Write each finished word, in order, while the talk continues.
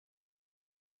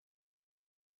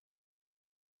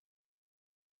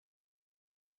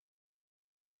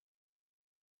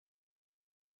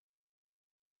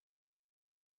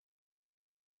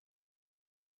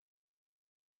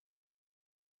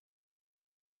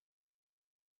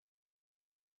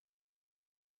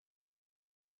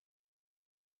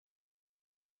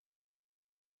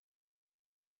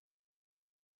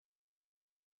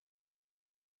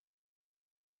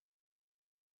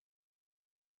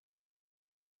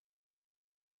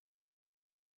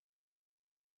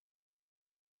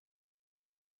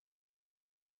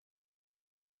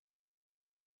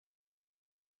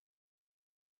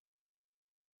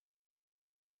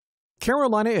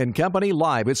Carolina and Company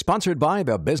Live is sponsored by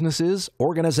the businesses,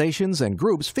 organizations, and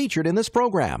groups featured in this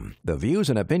program. The views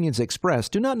and opinions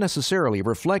expressed do not necessarily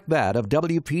reflect that of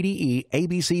WPDE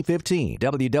ABC 15,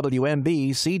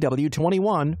 WWMB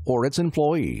CW21, or its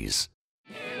employees.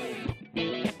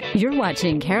 You're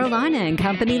watching Carolina and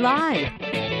Company Live.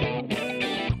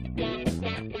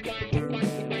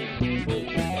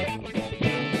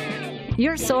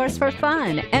 Your source for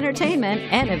fun, entertainment,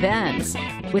 and events.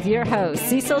 With your hosts,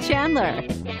 Cecil Chandler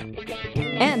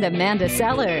and Amanda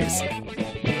Sellers.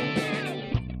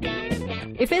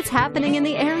 If it's happening in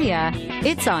the area,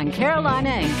 it's on Carolina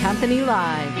and Company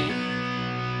Live.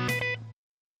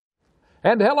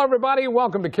 And hello, everybody.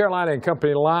 Welcome to Carolina and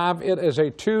Company Live. It is a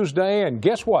Tuesday, and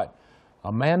guess what?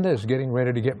 Amanda is getting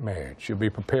ready to get married. She'll be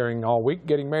preparing all week,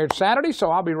 getting married Saturday,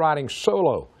 so I'll be riding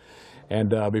solo. And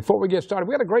before we get started,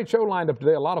 we got a great show lined up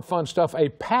today, a lot of fun stuff, a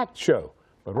packed show.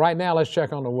 But right now, let's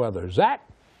check on the weather. Zach,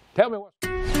 tell me what.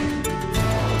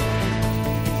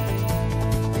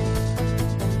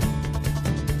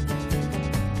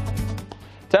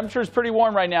 Temperature's pretty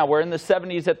warm right now. We're in the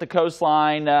 70s at the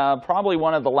coastline. Probably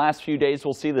one of the last few days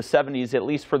we'll see the 70s, at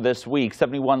least for this week.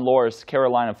 71 Loris,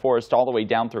 Carolina Forest, all the way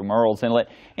down through Murrells Inlet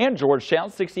and Georgetown.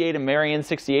 68 in Marion,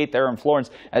 68 there in Florence.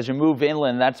 As you move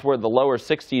inland, that's where the lower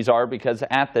 60s are, because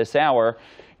at this hour,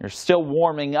 you're still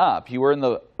warming up. You were in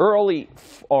the low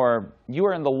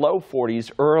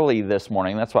 40s early this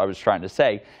morning. That's what I was trying to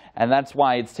say. And that's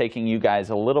why it's taking you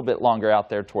guys a little bit longer out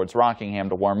there towards Rockingham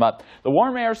to warm up. The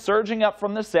warm air surging up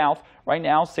from the south. Right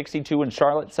now, 62 in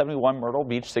Charlotte, 71 Myrtle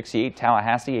Beach, 68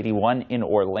 Tallahassee, 81 in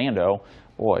Orlando.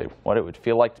 Boy, what it would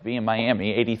feel like to be in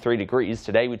Miami, 83 degrees.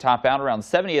 Today we top out around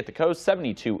 70 at the coast,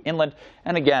 72 inland.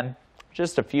 And again,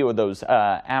 just a few of those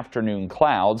afternoon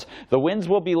clouds. The winds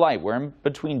will be light. We're in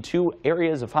between two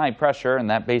areas of high pressure, and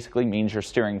that basically means your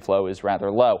steering flow is rather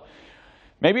low.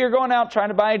 Maybe you're going out trying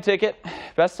to buy a ticket.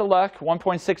 Best of luck.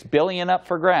 $1.6 billion up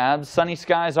for grabs. Sunny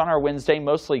skies on our Wednesday,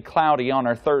 mostly cloudy on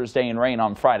our Thursday, and rain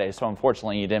on Friday. So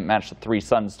unfortunately, you didn't match the 3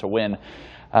 suns to win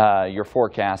your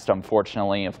forecast,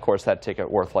 unfortunately. Of course, that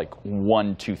ticket worth like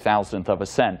 1/2000th of a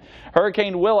cent.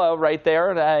 Hurricane Willow right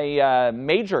there, a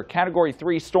major Category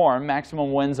 3 storm,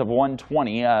 maximum winds of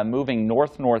 120, moving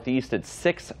north-northeast at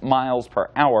 6 miles per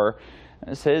hour.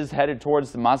 This is headed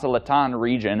towards the Mazatlan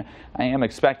region. I am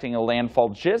expecting a landfall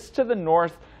just to the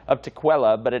north of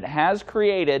Tequila, but it has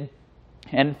created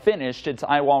and finished its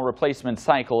eye wall replacement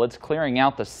cycle. It's clearing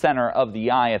out the center of the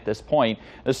eye at this point.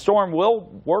 The storm will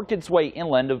work its way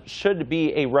inland. It should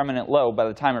be a remnant low by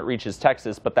the time it reaches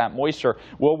Texas, but that moisture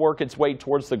will work its way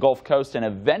towards the Gulf Coast and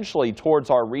eventually towards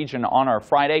our region on our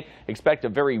Friday. Expect a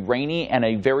very rainy and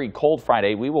a very cold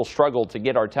Friday. We will struggle to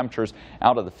get our temperatures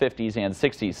out of the 50s and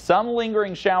 60s. Some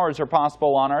lingering showers are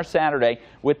possible on our Saturday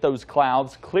with those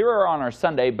clouds. Clearer on our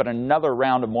Sunday, but another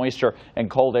round of moisture and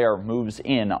cold air moves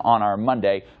in on our Monday.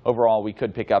 Overall, we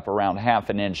could pick up around ½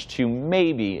 an inch to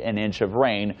maybe an inch of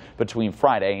rain between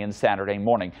Friday and Saturday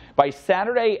morning. By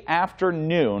Saturday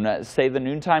afternoon, say the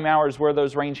noontime hours where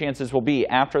those rain chances will be.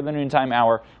 After the noontime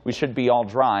hour, we should be all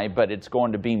dry, but it's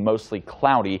going to be mostly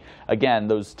cloudy. Again,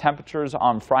 those temperatures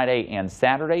on Friday and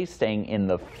Saturday staying in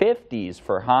the 50s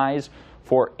for highs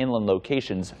for inland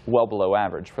locations, well below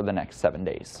average for the next 7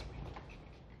 days.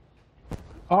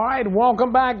 All right,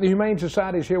 welcome back. The Humane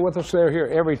Society is here with us. They're here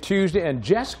every Tuesday, and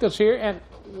Jessica's here. And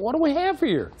what do we have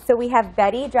here? So we have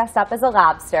Betty dressed up as a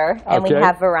lobster, and we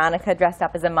have Veronica dressed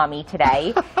up as a mummy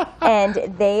today.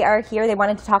 And they are here. They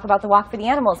wanted to talk about the Walk for the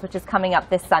Animals, which is coming up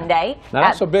this Sunday. Now,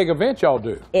 that's a big event y'all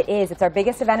do. It is. It's our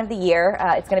biggest event of the year.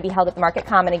 It's going to be held at the Market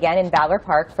Common again in Valor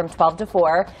Park from 12 to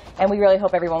 4. And we really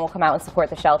hope everyone will come out and support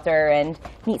the shelter and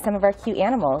meet some of our cute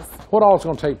animals. What all is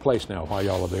going to take place now while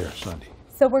y'all are there Sunday?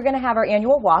 So we're going to have our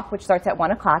annual walk, which starts at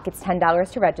 1 o'clock. It's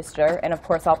 $10 to register, and of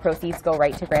course all proceeds go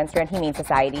right to Grand Strand Humane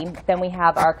Society. Then we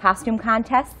have our costume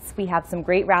contests. We have some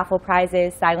great raffle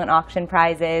prizes, silent auction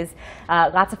prizes,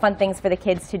 lots of fun things for the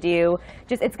kids to do.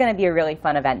 It's going to be a really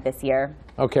fun event this year.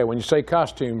 Okay, when you say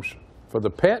costumes, for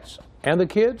the pets and the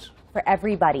kids? For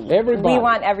everybody. Everybody. We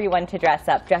want everyone to dress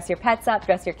up. Dress your pets up,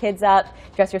 dress your kids up,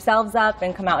 dress yourselves up,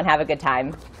 and come out and have a good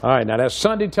time. All right, now that's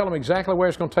Sunday. Tell them exactly where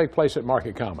it's going to take place at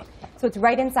Market Common. So it's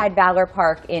right inside Valor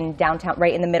Park in downtown,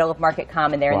 right in the middle of Market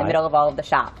Common there, in the middle of all of the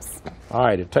shops. All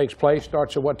right, it takes place,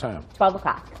 starts at what time? 12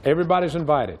 o'clock. Everybody's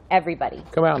invited? Everybody.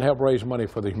 Come out and help raise money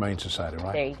for the Humane Society,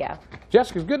 right? There you go.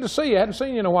 Jessica, it's good to see you. I hadn't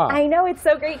seen you in a while. I know, it's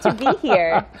so great to be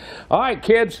here. All right,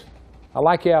 kids, I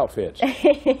like your outfits.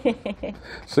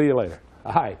 See you later.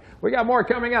 All right, we got more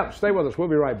coming up. Stay with us. We'll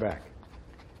be right back.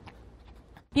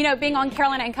 You know, being on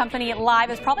Carolina and Company Live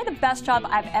is probably the best job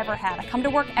I've ever had. I come to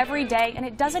work every day and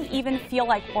it doesn't even feel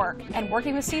like work. And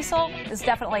working with Cecil is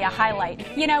definitely a highlight.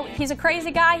 You know, he's a crazy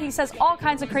guy. He says all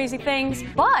kinds of crazy things,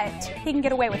 but he can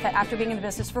get away with it after being in the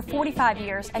business for 45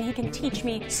 years, and he can teach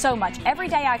me so much. Every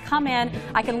day I come in,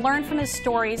 I can learn from his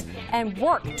stories and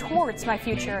work towards my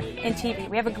future in TV.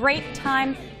 We have a great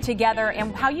time together,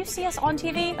 and how you see us on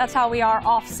TV, that's how we are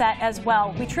off set as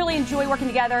well. We truly enjoy working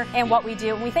together and what we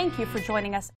do, and we thank you for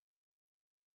joining us.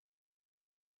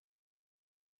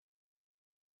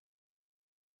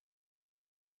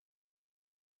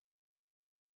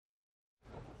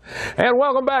 And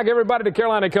welcome back, everybody, to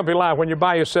Carolina and Company Live. When you're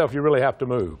by yourself, you really have to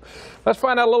move. Let's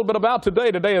find out a little bit about today.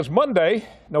 Today is Monday.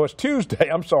 No, it's Tuesday.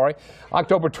 I'm sorry.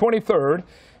 October 23rd.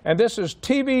 And this is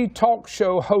TV Talk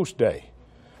Show Host Day.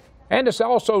 And it's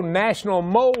also National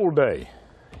Mole Day.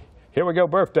 Here we go,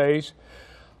 birthdays.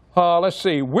 Let's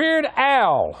see. Weird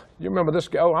Al. You remember this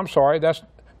guy? Oh, I'm sorry. That's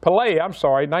Pelé. I'm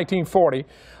sorry. 1940.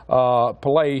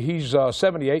 Pelé, he's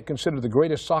 78, considered the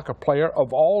greatest soccer player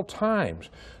of all times.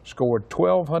 Scored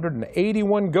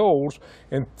 1,281 goals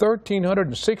in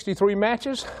 1,363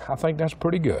 matches. I think that's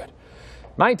pretty good.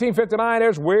 1959,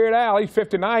 there's Weird Al. He's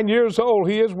 59 years old.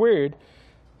 He is weird.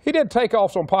 He did take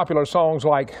off some popular songs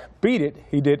like Beat It,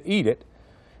 he did Eat It,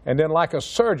 and then Like a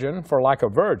Surgeon for Like a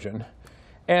Virgin.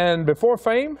 And before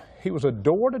fame, he was a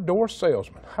door-to-door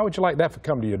salesman. How would you like that for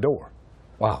come to your door?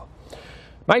 Wow.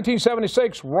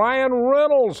 1976, Ryan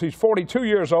Reynolds, he's 42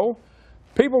 years old.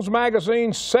 People's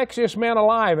Magazine's Sexiest Man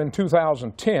Alive in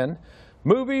 2010.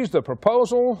 Movies, The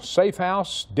Proposal, Safe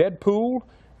House, Deadpool,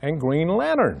 and Green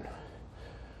Lantern.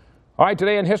 All right,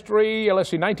 today in history, let's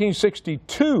see,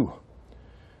 1962.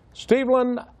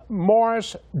 Stephen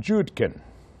Morris Judkin,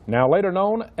 now later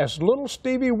known as Little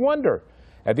Stevie Wonder,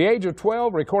 at the age of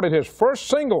 12, recorded his first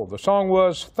single. The song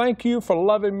was Thank You for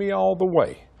Loving Me All the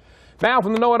Way. Now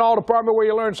from the Know It All department, where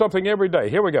you learn something every day.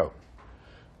 Here we go.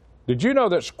 Did you know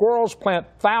that squirrels plant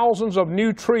thousands of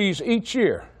new trees each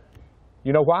year?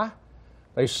 You know why?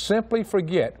 They simply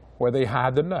forget where they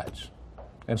hide the nuts.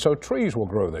 And so trees will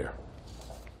grow there.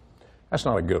 That's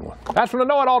not a good one. That's from the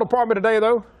Know It All department today,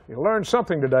 though. You learned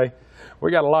something today.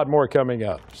 We got a lot more coming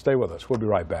up. Stay with us. We'll be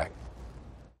right back.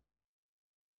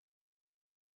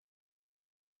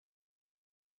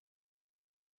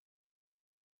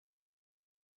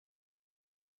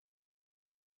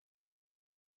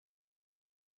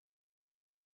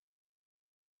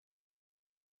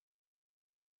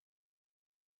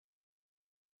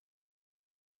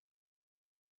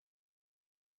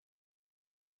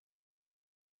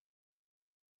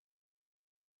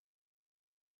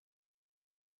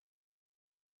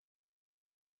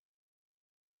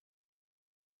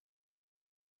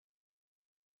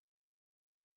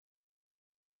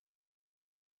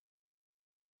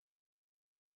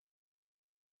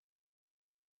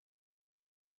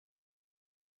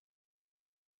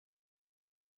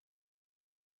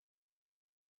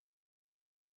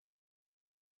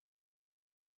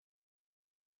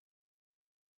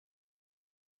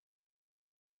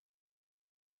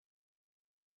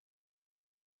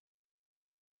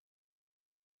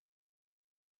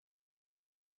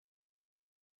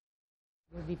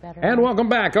 And welcome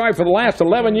back. All right, for the last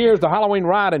 11 years, the Halloween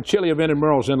Ride and Chili event in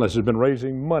Merrill's Endless has been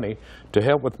raising money to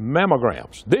help with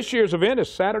mammograms. This year's event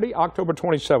is Saturday, October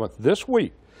 27th, this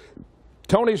week.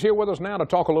 Tony's here with us now to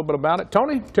talk a little bit about it.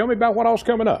 Tony, tell me about what else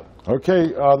coming up.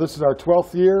 Okay, this is our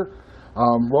 12th year.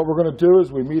 What we're going to do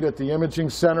is we meet at the Imaging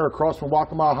Center across from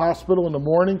Waccamaw Hospital in the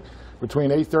morning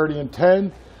between 8:30 and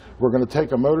 10. We're going to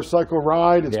take a motorcycle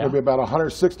ride. It's going to be about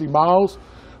 160 miles.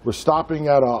 We're stopping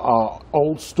at a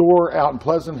old store out in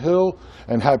Pleasant Hill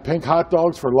and have pink hot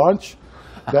dogs for lunch.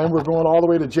 Then we're going all the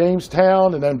way to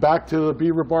Jamestown and then back to the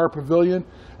Beaver Bar Pavilion,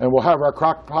 and we'll have our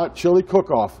crock pot chili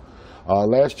cook-off.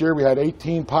 Last year we had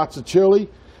 18 pots of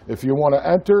chili. If you want to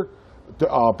enter,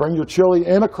 bring your chili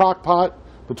in a crock pot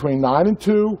between 9 and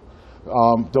 2.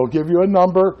 They'll give you a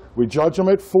number. We judge them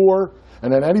at 4.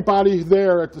 And then anybody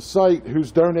there at the site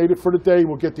who's donated for the day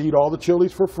will get to eat all the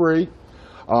chilies for free.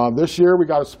 This year we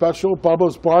got a special.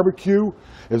 Bubba's Barbecue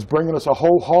is bringing us a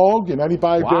whole hog, and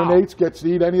anybody who donates gets to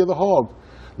eat any of the hog.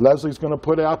 Leslie's going to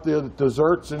put out the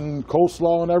desserts and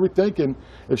coleslaw and everything, and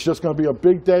it's just going to be a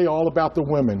big day all about the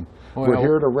women. Well, we're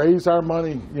here to raise our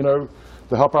money, you know,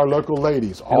 to help our local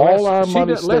ladies. All our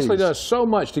money stays. Leslie does so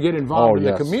much to get involved in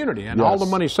the community, and all the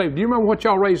money saved. Do you remember what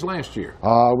y'all raised last year?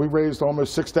 We raised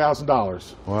almost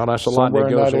 $6,000. Well, that's a lot. That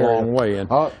goes a long way.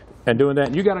 And doing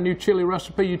that, you got a new chili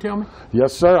recipe, you tell me?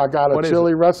 Yes, sir. I got a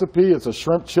chili recipe. It's a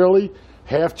shrimp chili,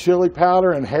 half chili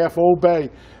powder and half Old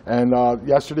Bay. And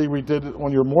yesterday we did it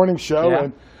on your morning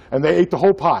show, and they ate the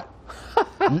whole pot.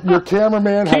 Your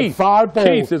cameraman had 5 bowls.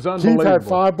 Keith is unbelievable. Keith had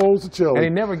 5 bowls of chili. And he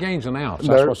never gains an ounce.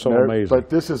 That's what's so amazing. But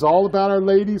this is all about our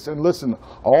ladies. And listen,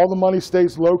 all the money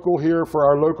stays local here for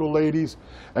our local ladies,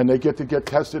 and they get to get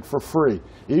tested for free.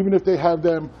 Even if they have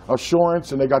them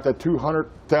assurance and they got that $2,000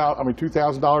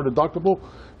 deductible,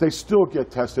 they still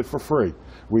get tested for free.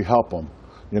 We help them.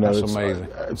 You know, that's amazing.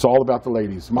 It's all about the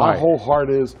ladies. My whole heart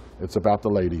is, it's about the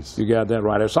ladies. You got that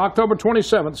right. It's October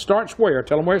 27th. Starts where?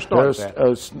 Tell them where it starts at.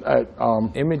 At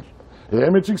the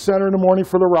Imaging Center in the morning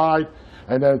for the ride,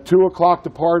 and then 2 o'clock the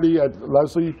party at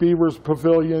Leslie Beaver's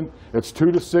Pavilion. It's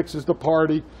 2 to 6 is the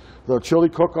party. The chili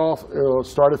cook-off will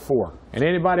start at 4. And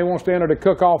anybody wants to enter the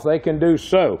cook-off, they can do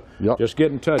so. Yep. Just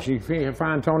get in touch. If you can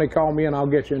find Tony, call me, and I'll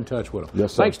get you in touch with him.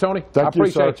 Yes, sir. Thanks, Tony. Thank I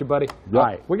appreciate you, you, buddy. Yep. All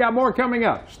right. We got more coming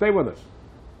up. Stay with us.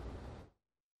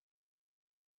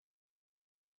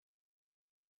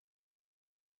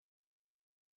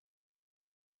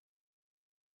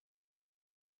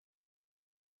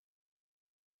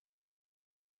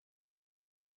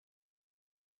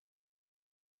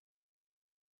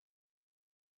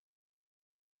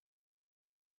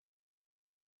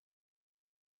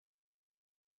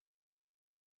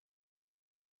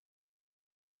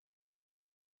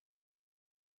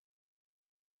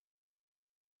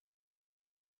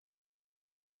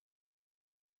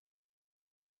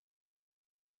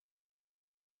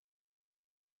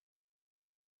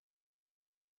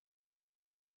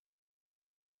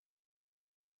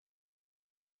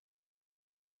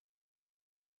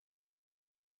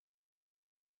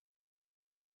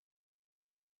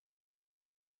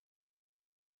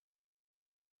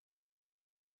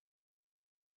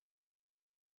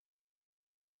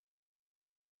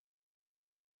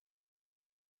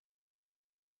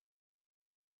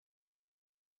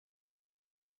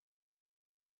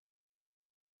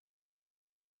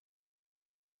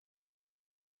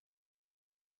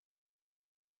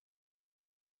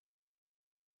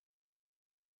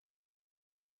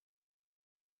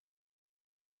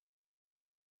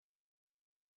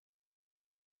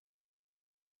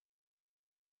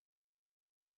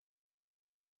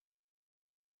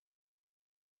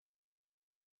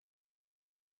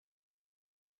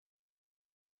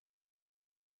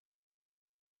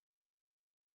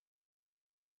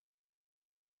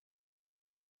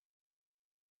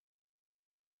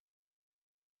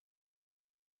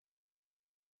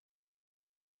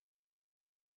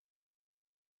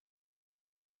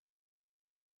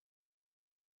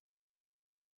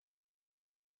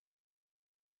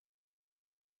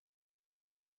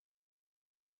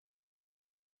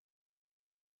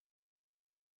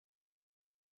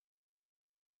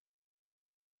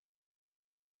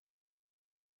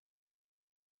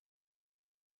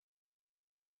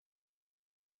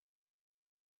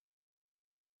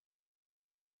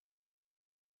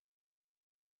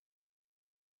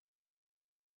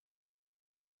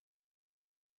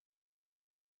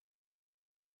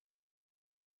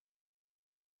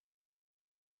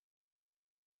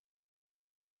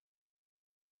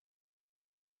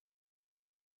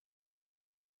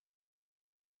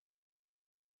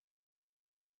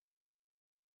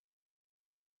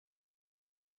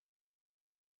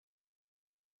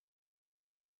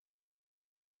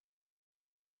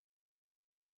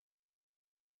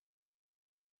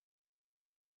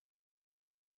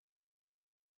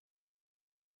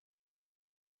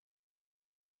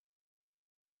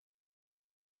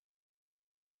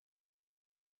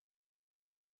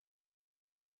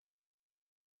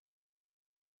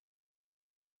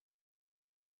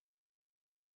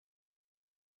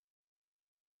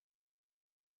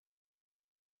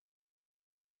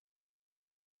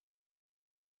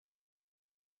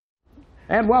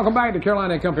 And welcome back to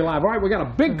Carolina and Company Live. All right, we got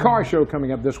a big car show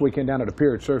coming up this weekend down at the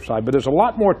pier at Surfside, but there's a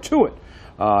lot more to it.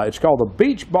 It's called the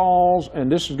Beach Balls,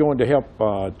 and this is going to help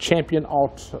Champion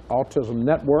Autism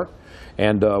Network.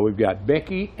 And we've got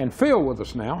Becky and Phil with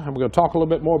us now, and we're going to talk a little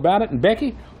bit more about it. And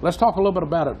Becky, let's talk a little bit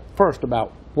about it first,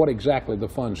 about what exactly the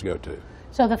funds go to.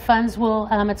 So the funds will,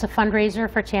 it's a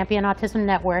fundraiser for Champion Autism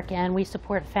Network, and we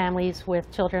support families with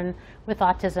children with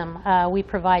autism. We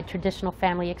provide traditional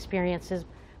family experiences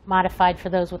modified for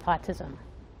those with autism.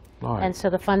 All right. And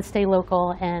so the funds stay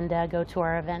local and go to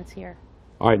our events here.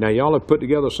 All right, now y'all have put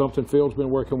together something. Phil's been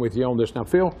working with you on this. Now,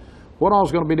 Phil, what all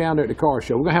is going to be down there at the car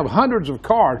show? We're going to have hundreds of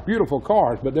cars, beautiful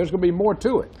cars, but there's going to be more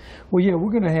to it. Well, yeah,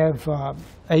 we're going to have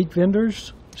 8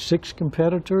 vendors, 6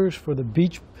 competitors for the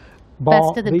Beach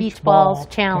Best of the Beach Balls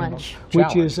Challenge.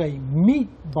 Which is a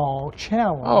meatball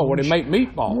challenge. Oh, where they make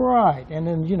meatballs. Right, and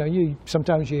then, you know,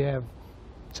 sometimes you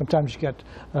got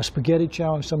a spaghetti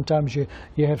challenge, sometimes you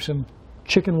have some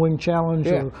chicken wing challenge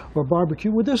or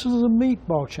barbecue. Well, this is a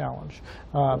meatball challenge.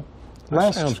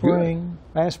 That sounds good.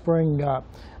 Last spring, at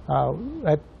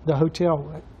the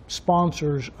hotel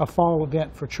sponsors a fall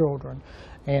event for children,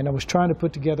 and I was trying to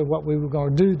put together what we were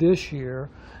going to do this year.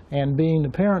 And being the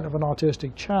parent of an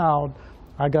autistic child,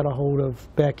 I got a hold of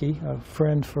Becky, a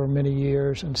friend for many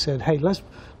years, and said, "Hey,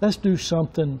 let's do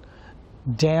something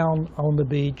down on the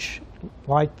beach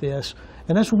like this."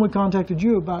 And that's when we contacted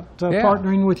you about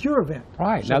partnering with your event.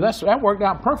 Right. So now that worked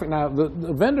out perfect. Now the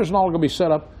vendors are all going to be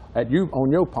set up at on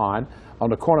your pond on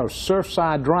the corner of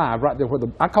Surfside Drive, right there where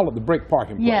I call it the brick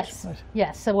parking place. Yes,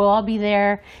 yes. So we'll all be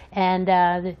there, and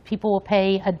the people will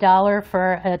pay $1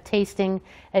 for a tasting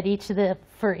at each of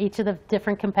the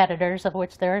different competitors, of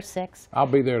which there are 6. I'll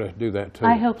be there to do that too.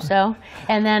 I hope so.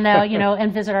 And then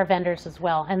and visit our vendors as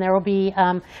well. And there will be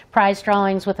prize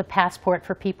drawings with a passport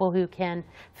for people who can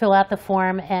fill out the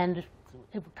form, and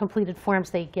completed forms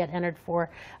they get entered for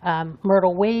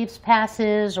Myrtle Waves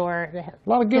passes or a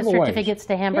lot of giveaways. Gift certificates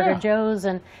to Hamburger Joe's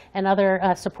and other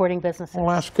supporting businesses. Well,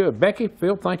 that's good. Becky,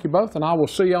 Phil, thank you both, and I will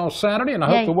see you on Saturday, and I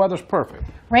hope the weather's perfect.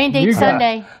 Rain date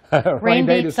Sunday. Rain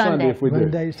date Sunday if we do.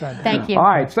 Rain date Sunday. Thank you. All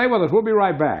right, stay with us. We'll be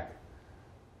right back.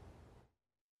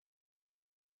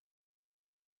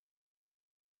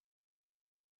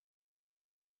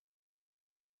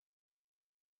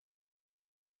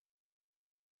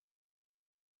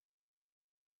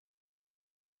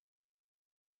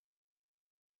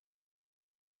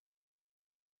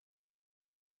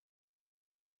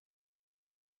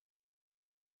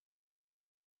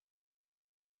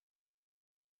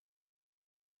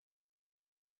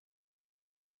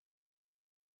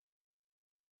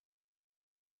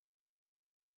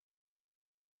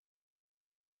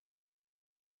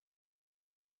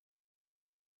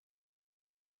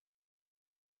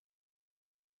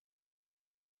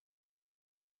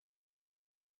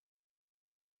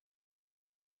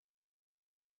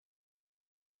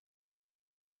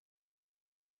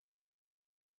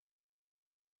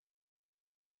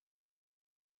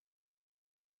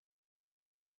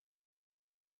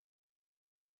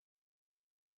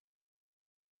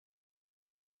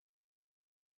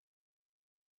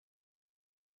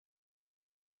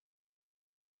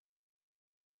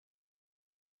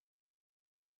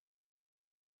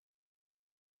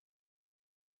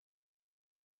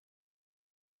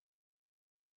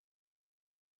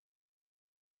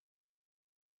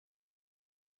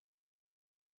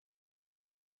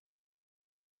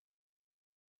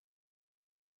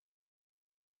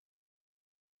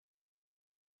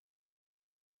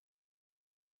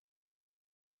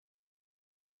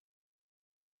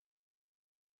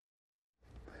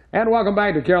 And welcome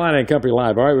back to Carolina and Company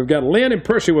Live. All right, we've got Lynn and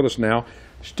Percy with us now.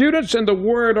 Students in the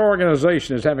Word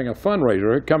organization is having a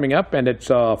fundraiser coming up, and it's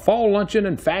a fall luncheon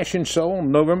and fashion show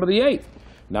on November the 8th.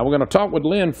 Now, we're going to talk with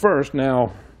Lynn first.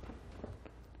 Now,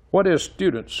 what is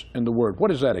Students in the Word?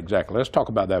 What is that exactly? Let's talk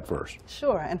about that first.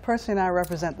 Sure, and Percy and I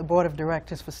represent the Board of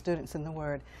Directors for Students in the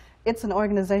Word. It's an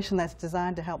organization that's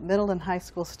designed to help middle and high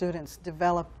school students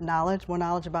develop more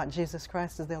knowledge about Jesus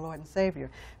Christ as their Lord and Savior.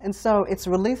 And so it's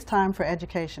release time for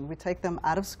education. We take them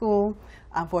out of school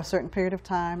for a certain period of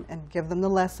time and give them the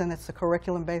lesson. It's a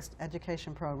curriculum-based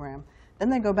education program.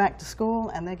 Then they go back to school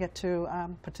and they get to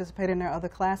participate in their other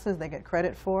classes. They get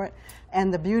credit for it.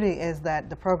 And the beauty is that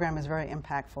the program is very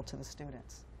impactful to the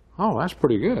students. Oh, that's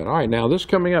pretty good. All right, now this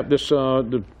coming up, this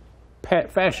the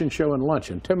fashion show and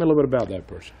luncheon. Tell me a little bit about that,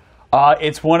 person.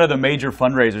 It's one of the major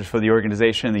fundraisers for the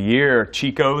organization of the year.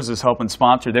 Chico's is helping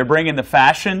sponsor. They're bringing the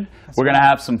fashion. We're going to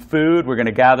have some food. We're going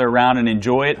to gather around and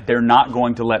enjoy it. They're not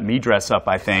going to let me dress up,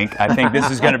 I think. I think this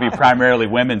is going to be primarily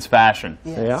women's fashion.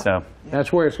 Yeah. So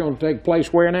that's where it's going to take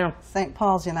place. Where now? St.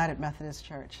 Paul's United Methodist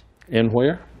Church. In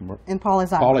where? In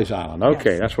Pawleys Island. Pawleys Island.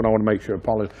 Okay, yes. That's what I want to make sure.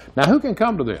 Pawleys. Now, who can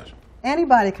come to this?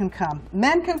 Anybody can come.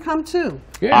 Men can come too.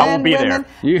 Yeah. I will be there.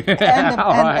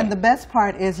 Yeah. And the best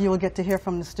part is you will get to hear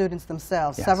from the students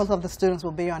themselves. Yes. Several of the students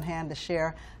will be on hand to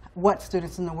share what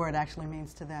Students in the Word actually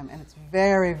means to them. And it's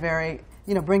very, very,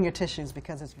 bring your tissues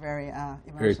because it's very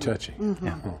emotional. Very touching. Mm-hmm.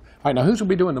 Yeah. All right, now who's going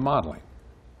to be doing the modeling?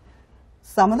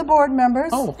 Some of the board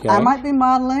members. Oh, okay. I might be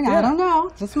modeling. Yeah. I don't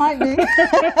know. Just might be.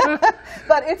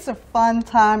 But it's a fun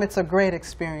time. It's a great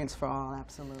experience for all,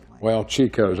 absolutely. Well,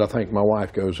 Chico's, I think my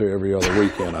wife goes there every other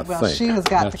weekend, I think. Well, she has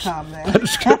got to come then.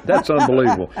 That's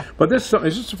unbelievable. But is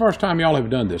this the first time y'all have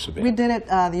done this event? We did it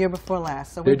the year before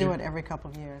last, so we do it every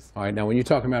couple of years. All right, now when you're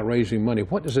talking about raising money,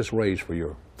 what does this raise for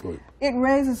your group? It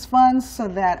raises funds so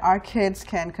that our kids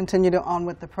can continue on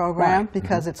with the program, right.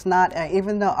 Because it's not,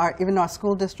 even though our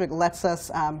school district lets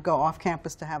us go off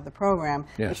campus to have the program,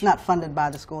 yes. It's not funded by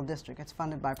the school district. It's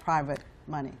funded by private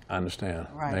money. I understand.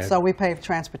 Right. So we pay for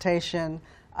transportation,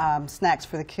 snacks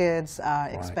for the kids,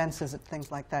 expenses, and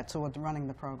things like that towards running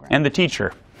the program. And the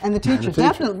teacher. And the teacher,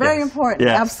 definitely, very important,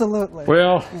 Yes. absolutely.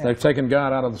 Well, they've taken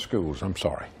God out of the schools. I'm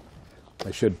sorry.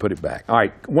 They should put it back. All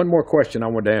right, one more question I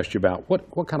wanted to ask you about.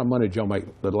 What kind of money did y'all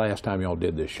make the last time y'all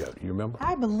did this show? Do you remember?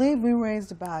 I believe we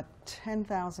raised about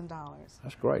 $10,000.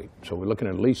 That's great. So we're looking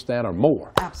at least that or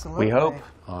more. Absolutely. We hope.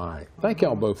 All right. Thank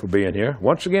y'all both for being here.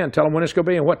 Once again, tell them when it's going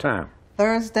to be and what time.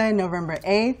 Thursday, November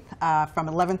 8th, from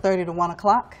 11:30 to 1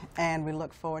 o'clock, and we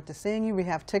look forward to seeing you. We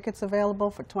have tickets available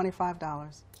for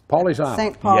 $25. Paulie's Island.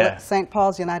 St. Paul, Yeah. St.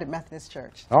 Paul's United Methodist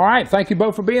Church. All right. Thank you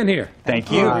both for being here. Thank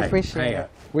you. We All right. appreciate Hang it. on.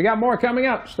 We got more coming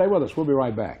up. Stay with us. We'll be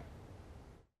right back.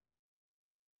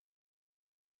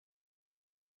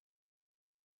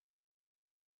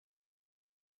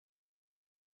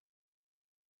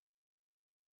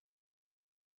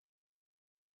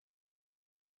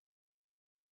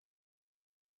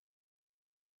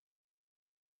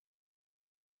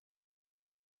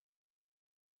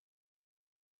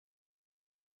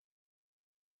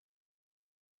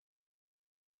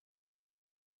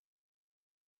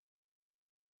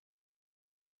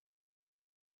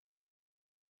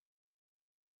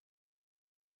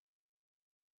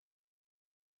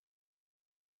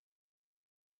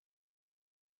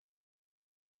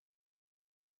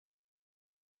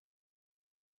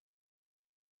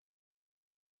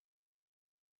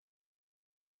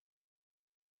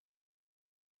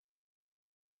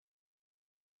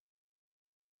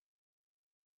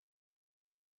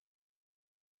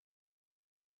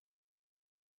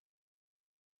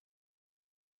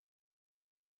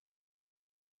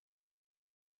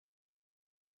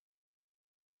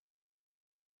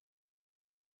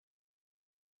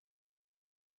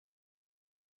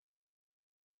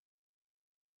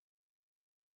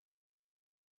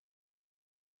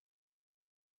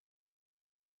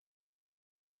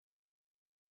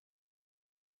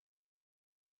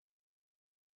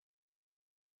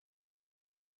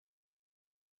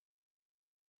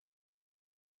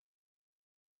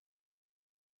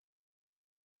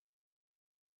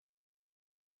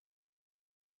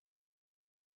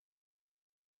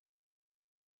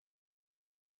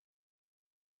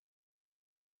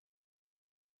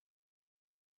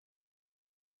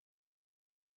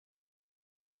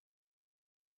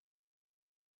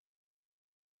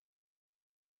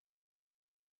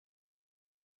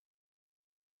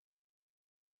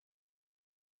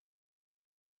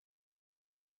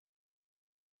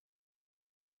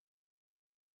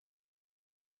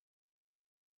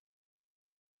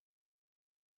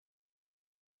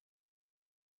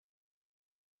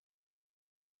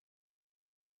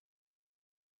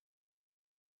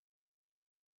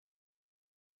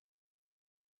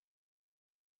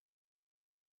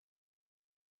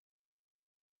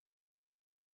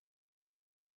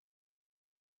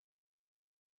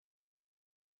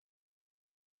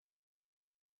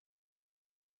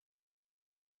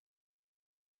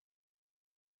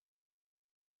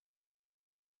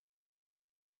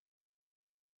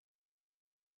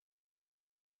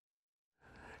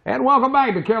 And welcome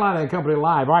back to Carolina and Company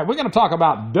Live. All right, we're going to talk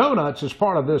about donuts as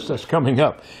part of this that's coming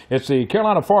up. It's the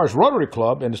Carolina Forest Rotary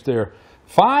Club, and it's their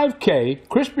 5K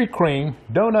Krispy Kreme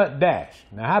Donut Dash.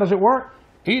 Now, how does it work?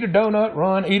 Eat a donut,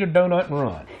 run, eat a donut, and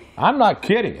run. I'm not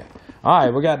kidding you. All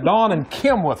right, we got Dawn and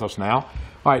Kim with us now.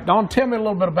 All right, Dawn, tell me a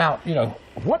little bit about,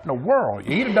 what in the world?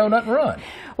 You eat a donut and run.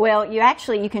 Well,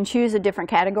 you can choose a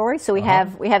different category. So we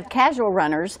have casual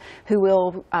runners who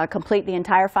will complete the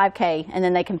entire 5K, and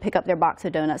then they can pick up their box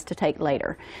of donuts to take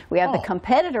later. We have the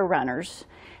competitor runners,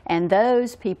 and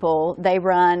those people, they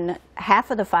run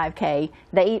half of the 5K.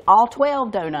 They eat all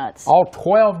 12 donuts. All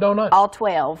 12 donuts? All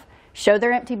 12. Show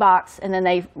their empty box, and then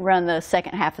they run the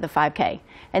second half of the 5K.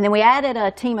 And then we added a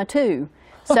team of 2.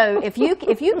 So if you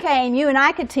came, you and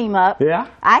I could team up. Yeah.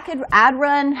 I'd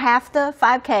run half the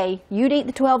 5K. You'd eat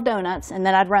the 12 donuts, and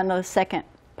then I'd run the second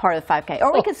part of the 5K.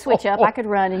 Or we could switch up. I could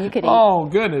run, and you could eat. Oh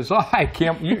goodness! All right,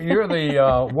 Kim, you're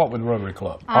the what with Rotary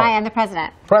Club? I am the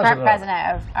president. President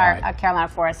of our Carolina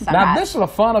Forest. Now this is a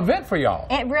fun event for y'all.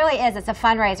 It really is. It's a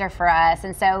fundraiser for us,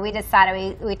 and so we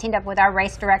decided we teamed up with our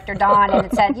race director Dawn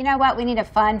and said, you know what, we need a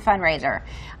fun fundraiser,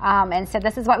 and so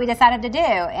this is what we decided to do.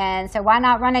 And so why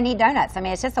not run and eat donuts? I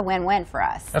mean, it's just a win-win for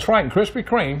us. That's right. And Krispy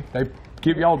Kreme, they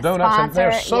give y'all donuts, and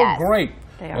they're so great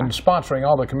in sponsoring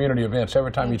all the community events.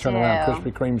 Every time you turn around,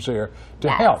 Krispy Kreme's there to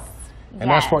help. And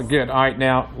that's what good. All right,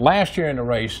 now, last year in the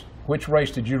race, which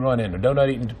race did you run in? The donut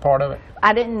eating part of it?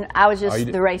 I didn't. I was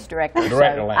just the race director.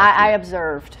 Director so I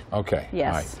observed. Okay.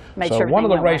 Yes. Right. Made so sure one of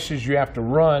the went well. races you have to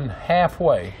run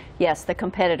halfway. Yes, the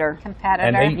competitor.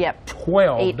 And eat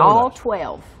 12 Eat donuts. all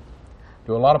 12.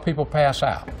 Do a lot of people pass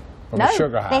out? From the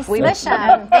sugar high. They smush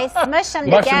them. They smush them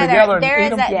Mush them together and There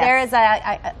eat is them? there is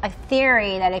a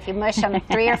theory that if you mush them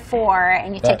 3 or 4,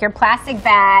 and you take your plastic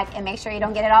bag and make sure you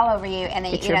don't get it all over you, and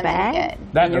then you eat them, then you're good.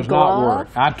 That does not work.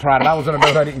 I tried it. I was in a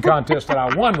donut eating contest that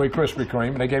I won with Krispy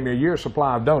Kreme, and they gave me a year's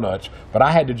supply of donuts, but I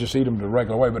had to just eat them the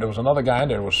regular way. But there was another guy in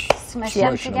there who was Smush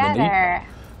them smushing them and eating together. them.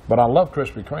 But I love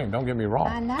Krispy Kreme, don't get me wrong.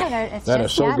 I know, it's That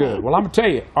just is so yummy. good. Well, I'm going to tell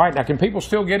you. All right, now can people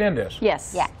still get in this?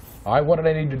 Yes. Yes. All right, what do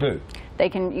they need to do? You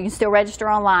can still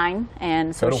register online,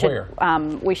 and so Go to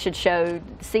where? We should show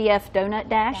CF Donut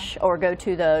Dash, or go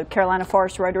to the Carolina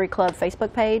Forest Rotary Club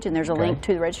Facebook page, and there's a link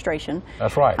to the registration.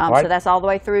 That's right. So that's all the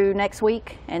way through next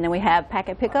week, and then we have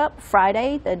packet pickup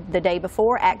Friday, the day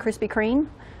before, at Krispy Kreme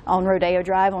on Rodeo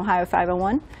Drive on Highway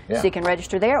 501. Yeah. So you can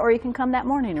register there, or you can come that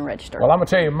morning and register. Well, I'm going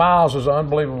to tell you, Miles is an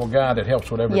unbelievable guy that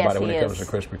helps with everybody when it comes to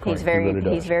Krispy Kreme. He's very, he really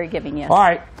does. he's very giving, yes. All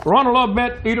right, run a little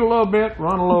bit, eat a little bit,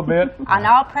 run a little bit. And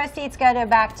all proceeds go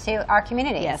back to our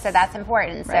community, Yes. so that's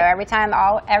important. So Right. every time,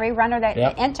 every runner that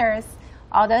enters,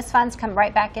 all those funds come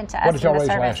right back into us. What did y'all in the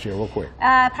raise service. last year, real quick?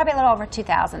 Probably a little over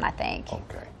 2,000, I think.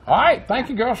 Okay. All right, thank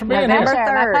you girls for being November here.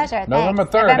 3rd. My pleasure. November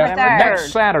Thanks. 3rd. November That's 3rd.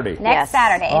 next Saturday. Next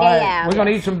Saturday, 8 All right, a.m. we're going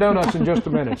to eat some donuts in just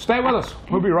a minute. Stay with us.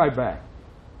 We'll be right back.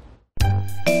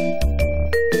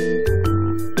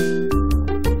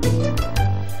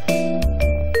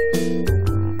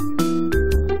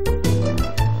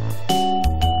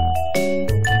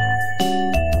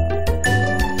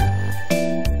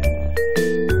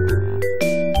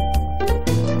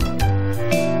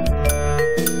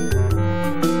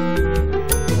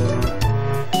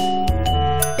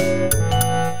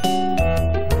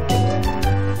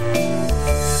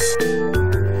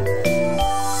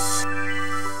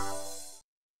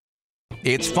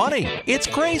 It's funny, it's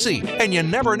crazy, and you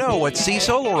never know what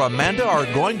Cecil or Amanda are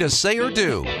going to say or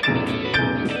do.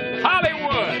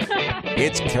 Hollywood!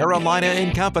 It's Carolina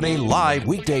and Company live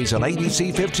weekdays on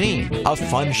ABC 15. A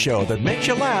fun show that makes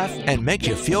you laugh and makes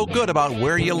you feel good about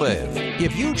where you live.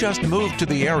 If you just moved to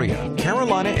the area,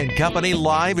 Carolina and Company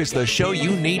Live is the show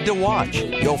you need to watch.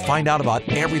 You'll find out about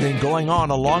everything going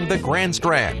on along the Grand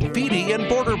Strand, PD, and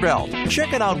Border Belt.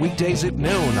 Check it out weekdays at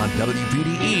noon on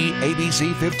WPDE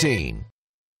ABC 15.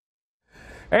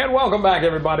 And welcome back,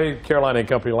 everybody, Carolina and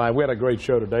Company Live. We had a great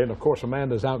show today, and of course,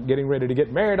 Amanda's out getting ready to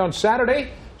get married on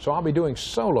Saturday, so I'll be doing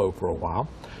solo for a while.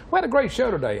 We had a great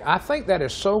show today. I think that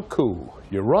is so cool.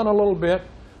 You run a little bit,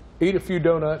 eat a few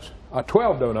donuts,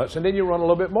 12 donuts, and then you run a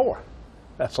little bit more.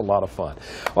 That's a lot of fun.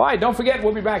 All right, don't forget,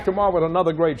 we'll be back tomorrow with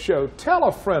another great show. Tell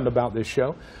a friend about this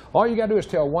show. All you got to do is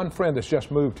tell one friend that's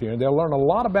just moved here, and they'll learn a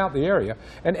lot about the area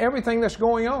and everything that's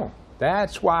going on.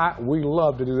 That's why we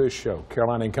love to do this show,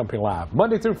 Carolina and Company Live,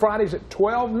 Monday through Fridays at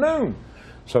 12 noon.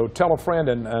 So tell a friend,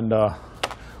 and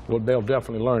they'll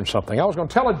definitely learn something. I was going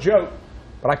to tell a joke,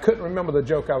 but I couldn't remember the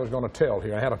joke I was going to tell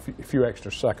here. I had a few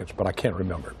extra seconds, but I can't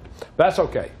remember. That's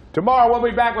okay. Tomorrow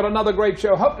we'll be back with another great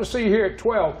show. Hope to see you here at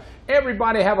 12.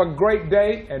 Everybody have a great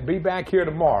day, and be back here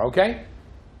tomorrow, okay?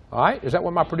 All right? Is that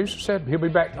what my producer said? He'll be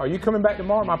back. Are you coming back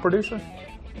tomorrow, my producer?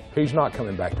 He's not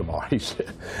coming back tomorrow. He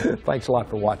said, thanks a lot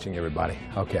for watching, everybody.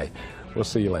 Okay, we'll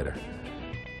see you later.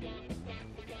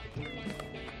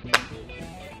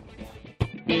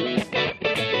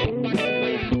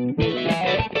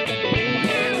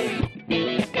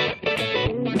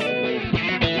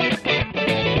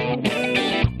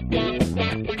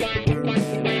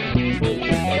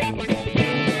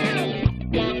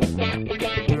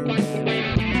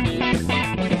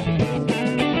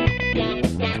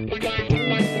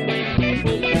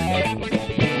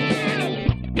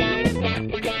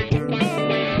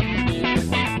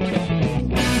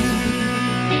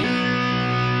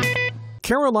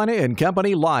 Carolina and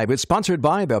Company Live is sponsored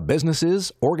by the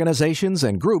businesses, organizations,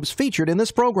 and groups featured in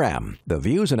this program. The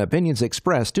views and opinions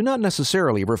expressed do not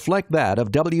necessarily reflect that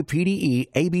of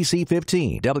WPDE ABC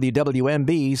 15,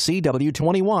 WWMB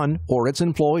CW21, or its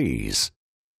employees.